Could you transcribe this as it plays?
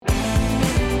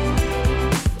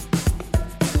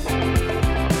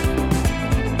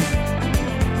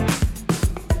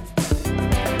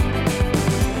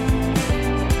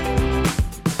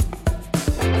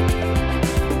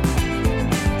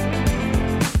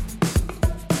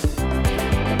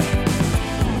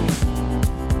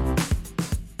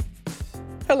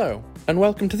Hello, and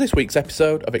welcome to this week's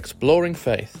episode of Exploring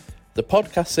Faith, the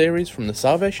podcast series from the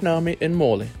Salvation Army in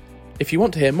Morley. If you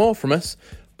want to hear more from us,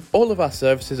 all of our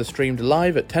services are streamed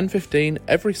live at 10:15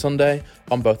 every Sunday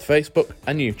on both Facebook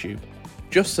and YouTube.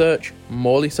 Just search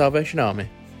Morley Salvation Army.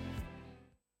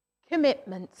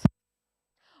 Commitment.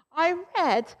 I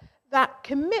read that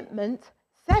commitment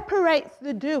separates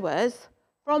the doers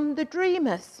from the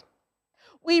dreamers.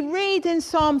 We read in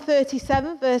Psalm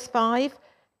 37 verse 5,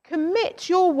 "Commit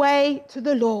your way to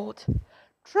the Lord.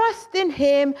 Trust in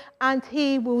him and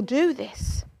he will do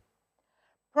this."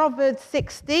 Proverbs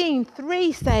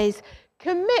 16:3 says,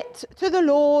 "Commit to the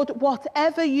Lord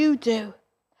whatever you do,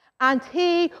 and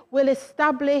he will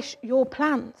establish your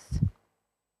plans."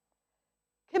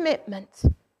 Commitment.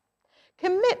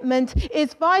 Commitment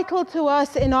is vital to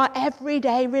us in our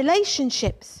everyday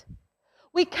relationships.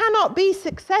 We cannot be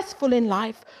successful in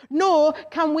life, nor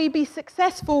can we be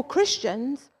successful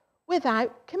Christians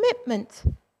without commitment.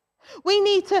 We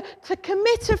need to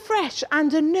commit afresh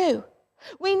and anew.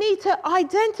 We need to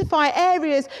identify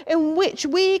areas in which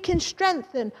we can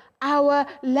strengthen our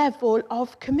level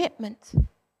of commitment.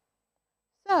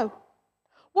 So,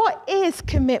 what is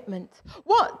commitment?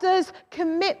 What does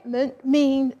commitment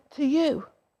mean to you,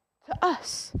 to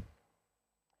us?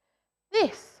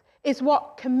 This is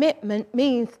what commitment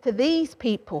means to these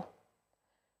people.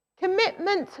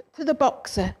 Commitment to the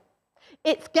boxer.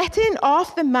 It's getting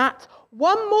off the mat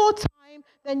one more time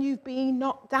than you've been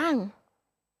knocked down.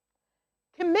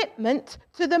 Commitment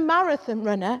to the marathon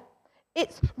runner.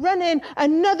 It's running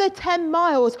another 10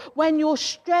 miles when your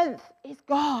strength is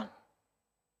gone.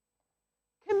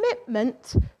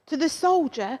 Commitment to the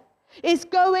soldier is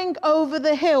going over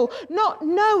the hill, not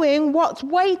knowing what's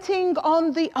waiting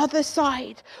on the other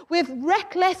side, with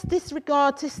reckless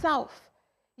disregard to self,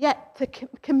 yet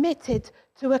committed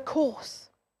to a cause.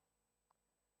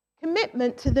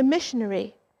 Commitment to the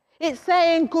missionary. It's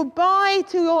saying goodbye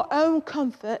to your own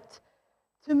comfort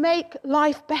to make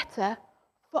life better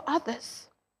for others.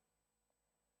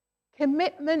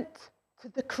 Commitment to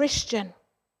the Christian.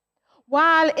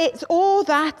 While it's all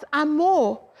that and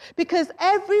more, because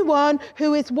everyone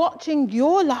who is watching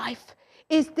your life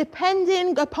is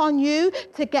depending upon you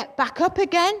to get back up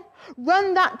again,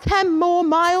 run that 10 more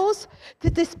miles,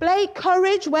 to display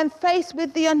courage when faced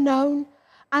with the unknown,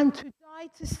 and to die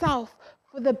to self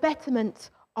for the betterment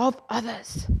of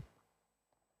others.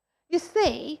 You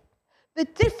see, the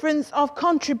difference of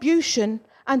contribution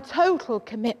and total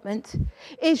commitment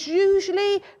is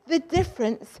usually the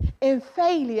difference in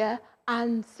failure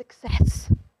and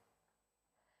success.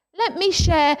 Let me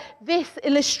share this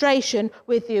illustration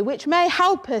with you, which may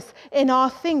help us in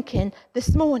our thinking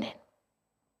this morning.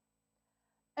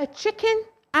 A chicken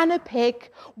and a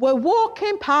pig were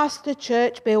walking past the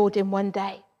church building one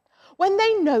day when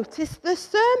they noticed the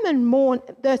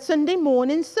Sunday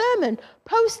morning sermon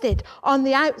posted on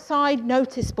the outside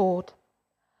notice board,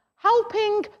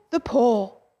 "Helping the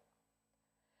poor."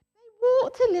 They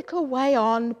walked a little way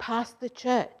on past the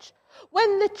church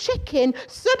when the chicken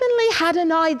suddenly had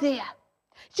an idea.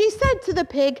 She said to the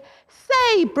pig,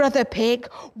 "Say, brother pig,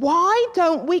 why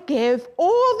don't we give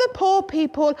all the poor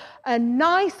people a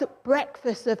nice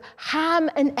breakfast of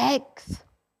ham and eggs?"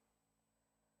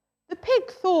 The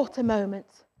pig thought a moment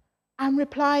and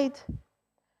replied,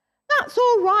 "That's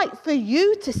all right for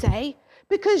you to say,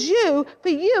 because for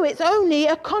you it's only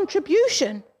a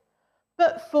contribution.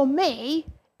 But for me,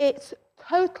 it's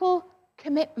total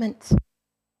commitment."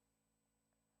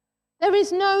 There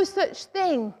is no such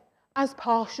thing as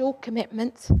partial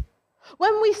commitment.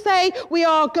 When we say we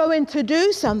are going to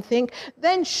do something,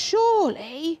 then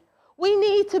surely we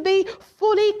need to be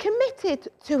fully committed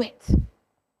to it.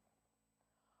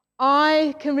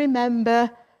 I can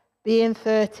remember being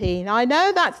 13. I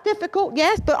know that's difficult,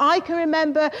 yes, but I can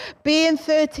remember being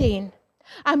 13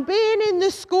 and being in the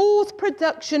school's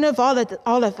production of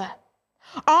Oliver.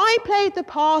 I played the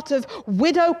part of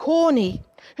Widow Corney,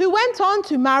 who went on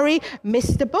to marry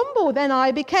Mr. Bumble. Then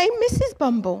I became Mrs.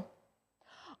 Bumble.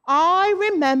 I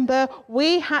remember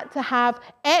we had to have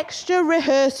extra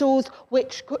rehearsals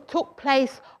which took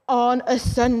place on a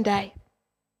Sunday.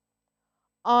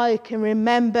 I can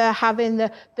remember having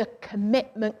the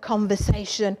commitment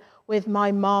conversation with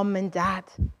my mum and dad.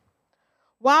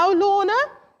 "Well, Lorna,"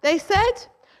 they said,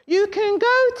 "you can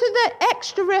go to the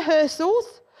extra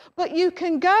rehearsals, but you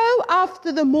can go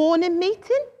after the morning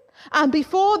meeting and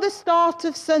before the start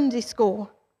of Sunday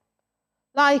school."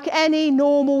 Like any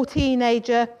normal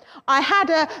teenager, I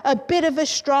had a bit of a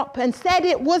strop and said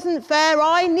it wasn't fair.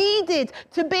 I needed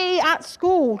to be at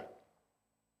school.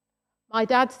 My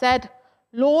dad said,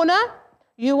 "Lorna,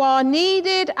 you are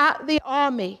needed at the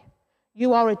army.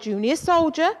 You are a junior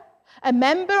soldier, a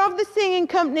member of the singing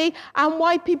company and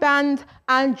YP band,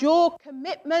 and your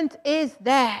commitment is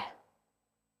there.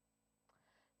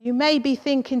 You may be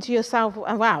thinking to yourself,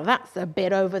 wow, that's a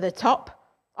bit over the top.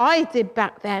 I did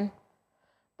back then.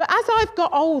 But as I've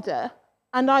got older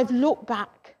and I've looked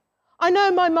back, I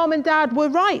know my mum and dad were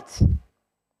right.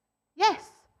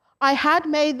 Yes, I had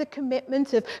made the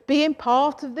commitment of being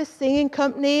part of the singing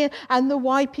company and the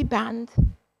YP band.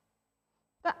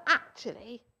 But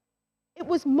actually, it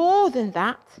was more than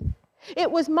that.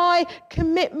 It was my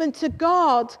commitment to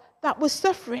God that was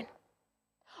suffering.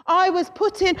 I was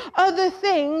putting other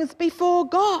things before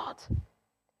God.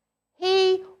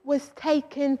 He was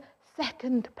taking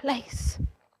second place.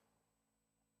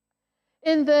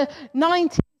 In the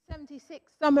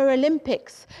 1976 Summer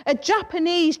Olympics, a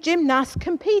Japanese gymnast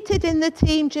competed in the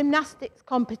team gymnastics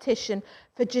competition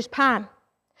for Japan.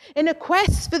 In a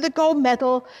quest for the gold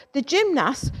medal, the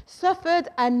gymnast suffered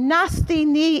a nasty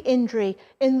knee injury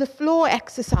in the floor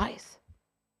exercise.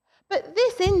 But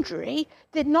this injury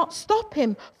did not stop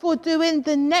him for drawing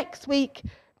the next week.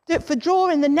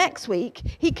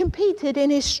 He competed in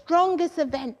his strongest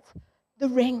event, the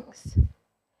rings.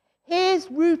 His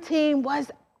routine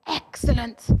was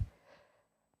excellent.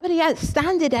 But he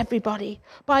outstanded everybody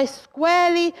by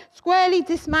squarely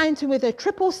dismounting with a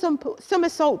triple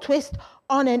somersault twist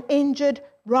on an injured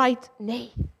right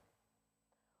knee.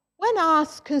 When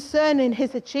asked concerning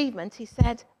his achievement, he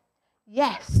said,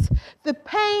 "Yes, the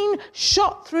pain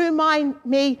shot through my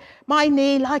knee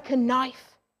like a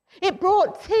knife. It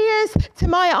brought tears to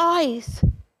my eyes.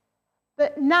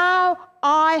 But now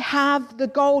I have the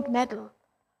gold medal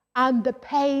and the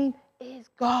pain is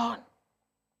gone."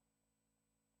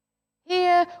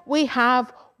 Here we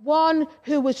have one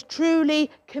who was truly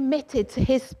committed to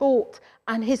his sport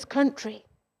and his country.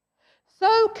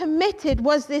 So committed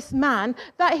was this man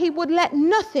that he would let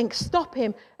nothing stop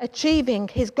him achieving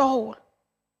his goal.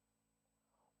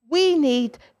 We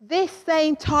need this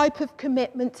same type of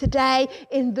commitment today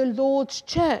in the Lord's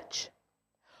church.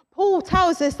 Paul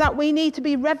tells us that we need to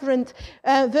be fervent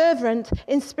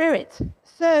in spirit,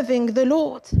 serving the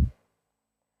Lord.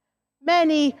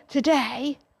 Many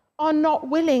today are not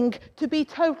willing to be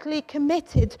totally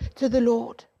committed to the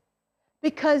Lord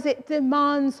because it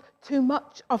demands too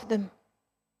much of them.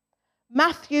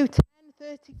 Matthew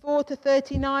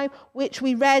 10:34-39, which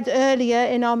we read earlier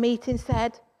in our meeting,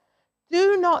 said,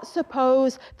 "Do not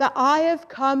suppose that I have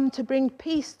come to bring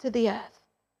peace to the earth.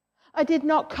 I did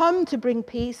not come to bring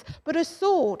peace, but a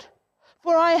sword.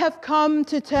 For I have come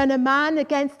to turn a man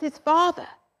against his father,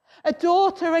 a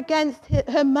daughter against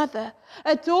her mother,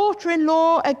 a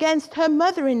daughter-in-law against her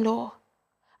mother-in-law.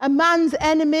 A man's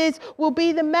enemies will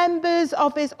be the members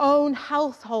of his own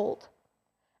household.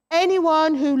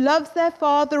 Anyone who loves their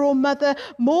father or mother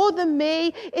more than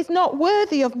me is not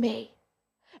worthy of me.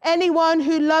 Anyone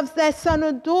who loves their son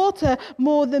or daughter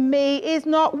more than me is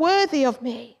not worthy of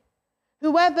me.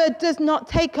 Whoever does not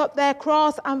take up their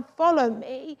cross and follow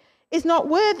me is not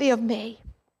worthy of me.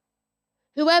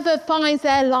 Whoever finds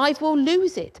their life will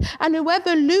lose it, and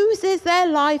whoever loses their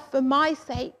life for my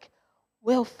sake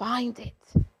will find it."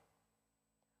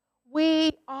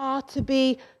 We are to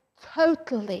be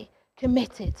totally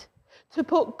committed to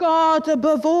put God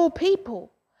above all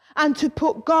people and to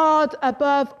put God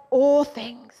above all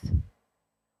things.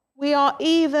 We are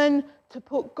even to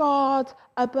put God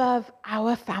above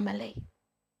our family.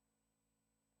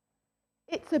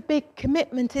 It's a big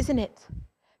commitment, isn't it?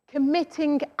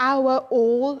 Committing our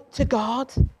all to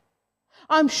God.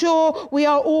 I'm sure we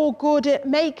are all good at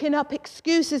making up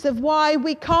excuses of why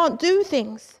we can't do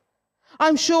things.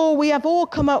 I'm sure we have all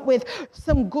come up with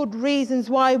some good reasons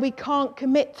why we can't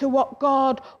commit to what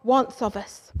God wants of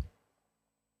us.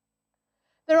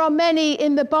 There are many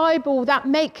in the Bible that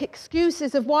make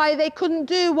excuses of why they couldn't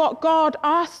do what God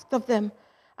asked of them.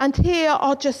 And here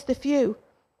are just a few.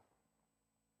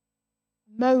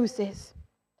 Moses.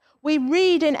 We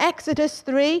read in Exodus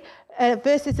 3,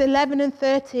 verses 11 and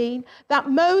 13, that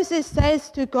Moses says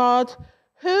to God,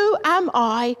 "Who am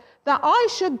I that I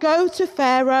should go to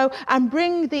Pharaoh and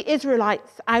bring the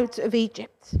Israelites out of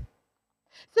Egypt?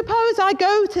 Suppose I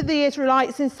go to the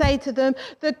Israelites and say to them,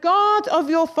 'The God of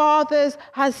your fathers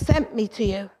has sent me to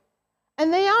you.'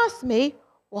 And they ask me,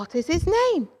 'What is his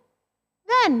name?'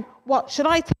 Then what should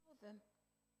I tell them?"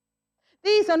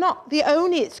 These are not the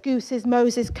only excuses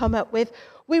Moses come up with.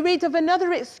 We read of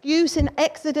another excuse in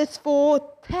Exodus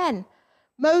 4:10.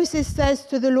 Moses says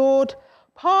to the Lord,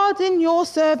 "Pardon your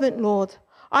servant, Lord.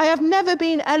 I have never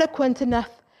been eloquent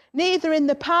enough, neither in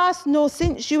the past nor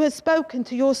since you have spoken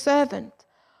to your servant.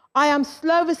 I am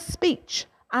slow of speech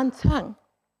and tongue."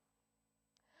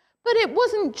 But it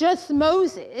wasn't just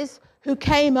Moses who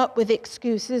came up with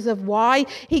excuses of why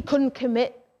he couldn't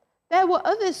commit. There were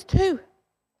others too.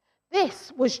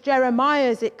 This was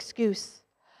Jeremiah's excuse.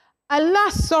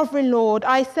 Alas, sovereign Lord,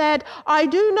 I said, I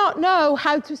do not know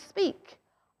how to speak.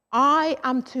 I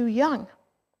am too young.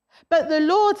 But the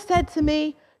Lord said to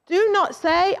me, do not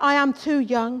say I am too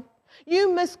young.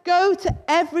 You must go to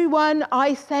everyone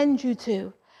I send you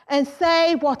to and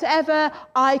say whatever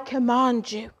I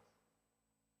command you.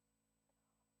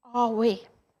 Are we?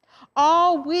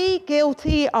 Are we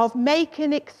guilty of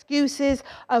making excuses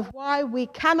of why we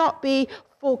cannot be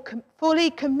fully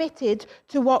committed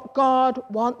to what God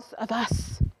wants of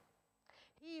us?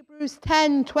 Hebrews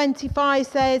 10:25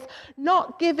 says,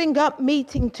 not giving up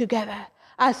meeting together,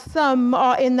 as some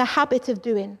are in the habit of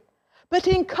doing, but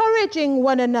encouraging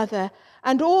one another,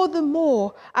 and all the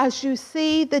more as you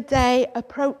see the day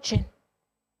approaching.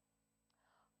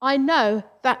 I know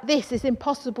that this is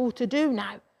impossible to do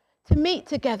now, to meet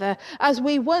together as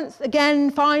we once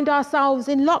again find ourselves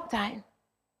in lockdown.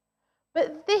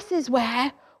 But this is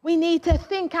where we need to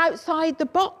think outside the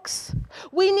box.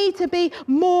 We need to be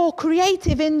more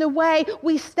creative in the way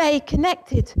we stay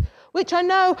connected, which I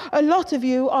know a lot of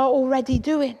you are already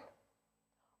doing.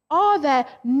 Are there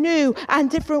new and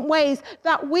different ways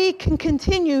that we can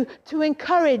continue to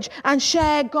encourage and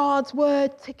share God's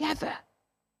word together?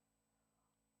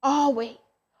 Are we?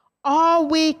 Are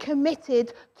we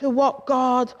committed to what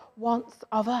God wants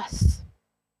of us?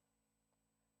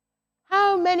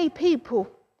 How many people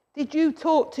did you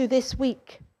talk to this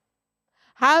week?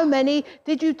 How many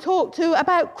did you talk to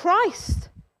about Christ?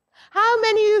 How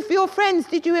many of your friends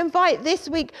did you invite this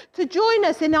week to join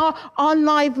us in our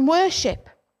online worship?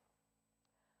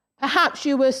 Perhaps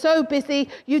you were so busy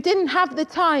you didn't have the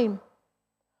time.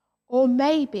 Or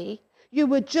maybe you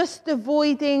were just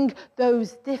avoiding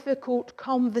those difficult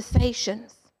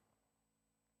conversations.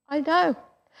 I know,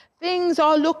 things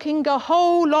are looking a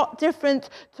whole lot different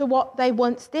to what they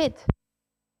once did.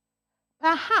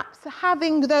 Perhaps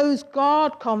having those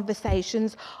God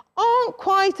conversations aren't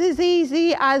quite as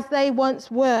easy as they once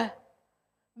were.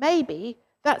 Maybe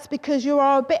that's because you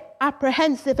are a bit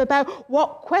apprehensive about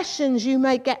what questions you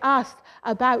may get asked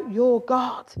about your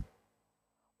God.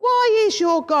 Why is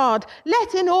your God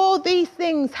letting all these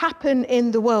things happen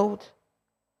in the world?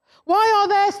 Why are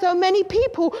there so many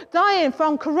people dying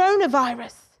from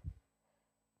coronavirus?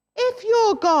 If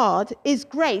your God is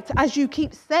great, as you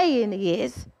keep saying he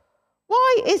is,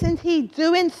 why isn't he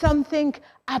doing something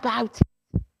about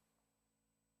it?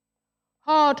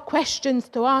 Hard questions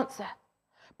to answer,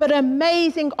 but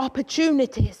amazing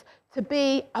opportunities to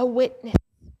be a witness.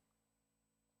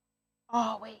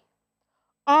 Are we?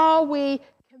 Are we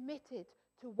committed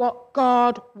to what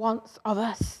God wants of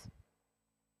us?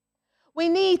 We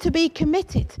need to be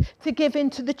committed to giving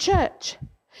to the church.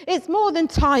 It's more than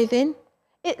tithing.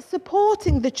 It's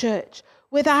supporting the church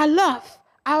with our love,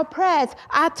 our prayers,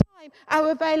 our time,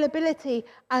 our availability,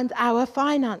 and our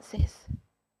finances.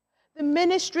 The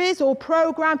ministries or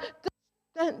program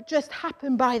don't just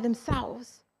happen by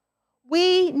themselves.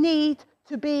 We need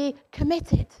to be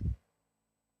committed.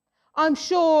 I'm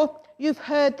sure you've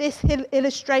heard this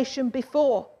illustration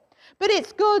before, but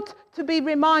it's good to be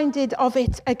reminded of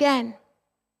it again.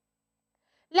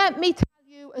 Let me tell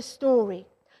you a story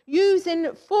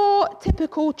using 4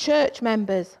 typical church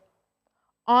members.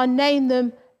 I'll name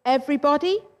them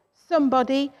everybody,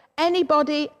 somebody,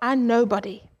 anybody, and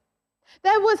nobody.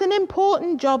 There was an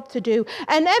important job to do,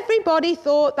 and everybody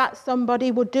thought that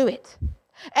somebody would do it.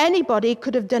 Anybody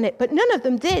could have done it, but none of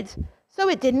them did, so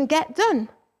it didn't get done.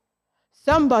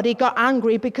 Somebody got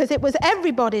angry because it was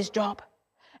everybody's job.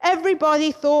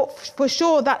 Everybody thought for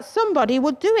sure that somebody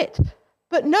would do it,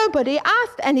 but nobody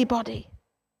asked anybody.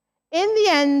 In the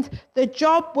end, the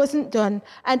job wasn't done,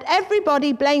 and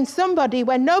everybody blamed somebody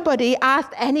when nobody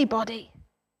asked anybody.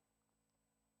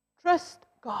 Trust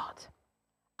God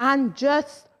and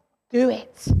just do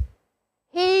it.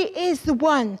 He is the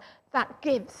one that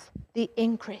gives the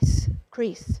increase.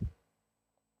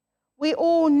 We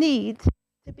all need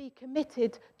to be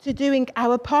committed to doing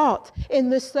our part in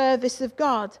the service of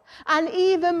God, and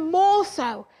even more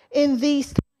so in these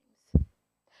times.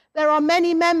 There are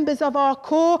many members of our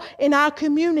core in our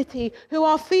community who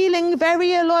are feeling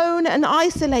very alone and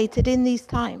isolated in these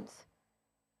times.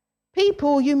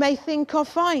 People you may think are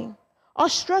fine, are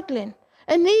struggling,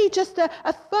 and need just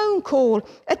a phone call,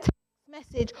 a text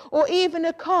message, or even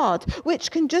a card,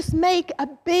 which can just make a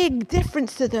big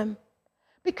difference to them,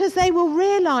 because they will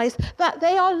realize that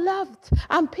they are loved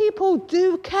and people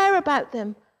do care about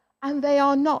them and they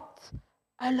are not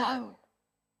alone.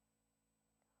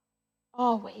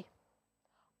 Are we?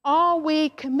 Are we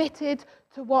committed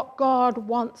to what God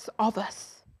wants of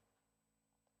us?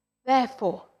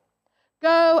 Therefore,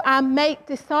 go and make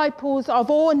disciples of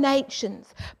all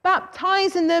nations,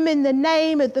 baptizing them in the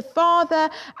name of the Father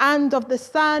and of the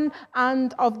Son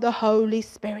and of the Holy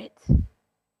Spirit.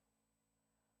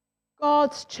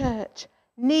 God's church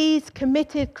needs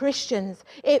committed Christians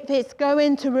if it's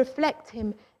going to reflect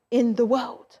him in the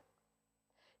world.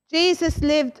 Jesus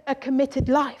lived a committed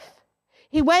life.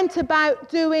 He went about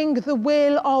doing the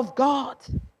will of God.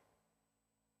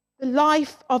 The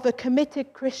life of a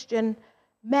committed Christian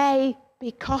may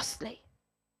be costly.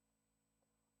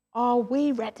 Are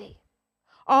we ready?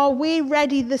 Are we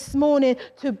ready this morning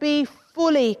to be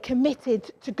fully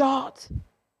committed to God?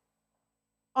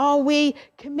 Are we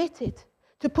committed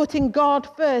to putting God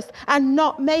first and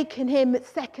not making him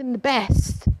second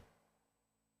best?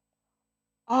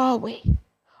 Are we?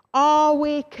 Are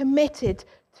we committed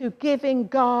to giving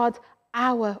God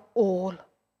our all?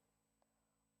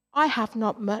 I have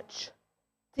not much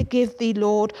to give thee,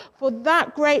 Lord, for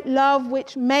that great love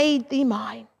which made thee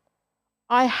mine.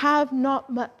 I have not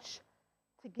much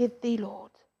to give thee,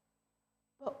 Lord,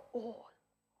 but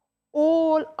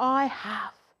all I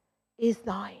have is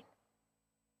thine.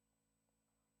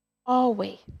 Are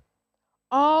we?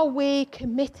 Are we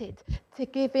committed to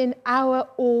giving our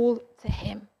all to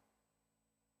him?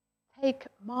 Take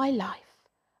my life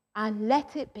and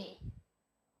let it be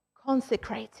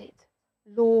consecrated,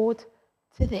 Lord,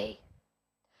 to thee.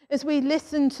 As we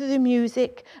listen to the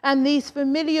music and these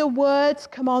familiar words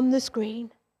come on the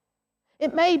screen,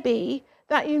 it may be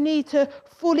that you need to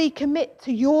fully commit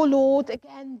to your Lord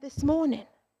again this morning.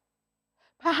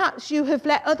 Perhaps you have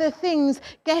let other things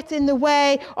get in the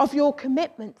way of your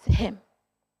commitment to him.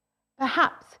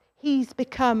 Perhaps he's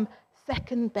become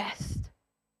second best.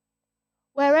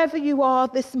 Wherever you are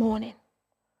this morning,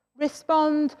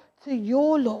 respond to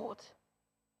your Lord.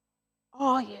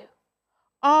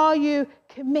 Are you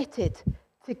committed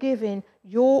to giving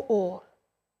your all?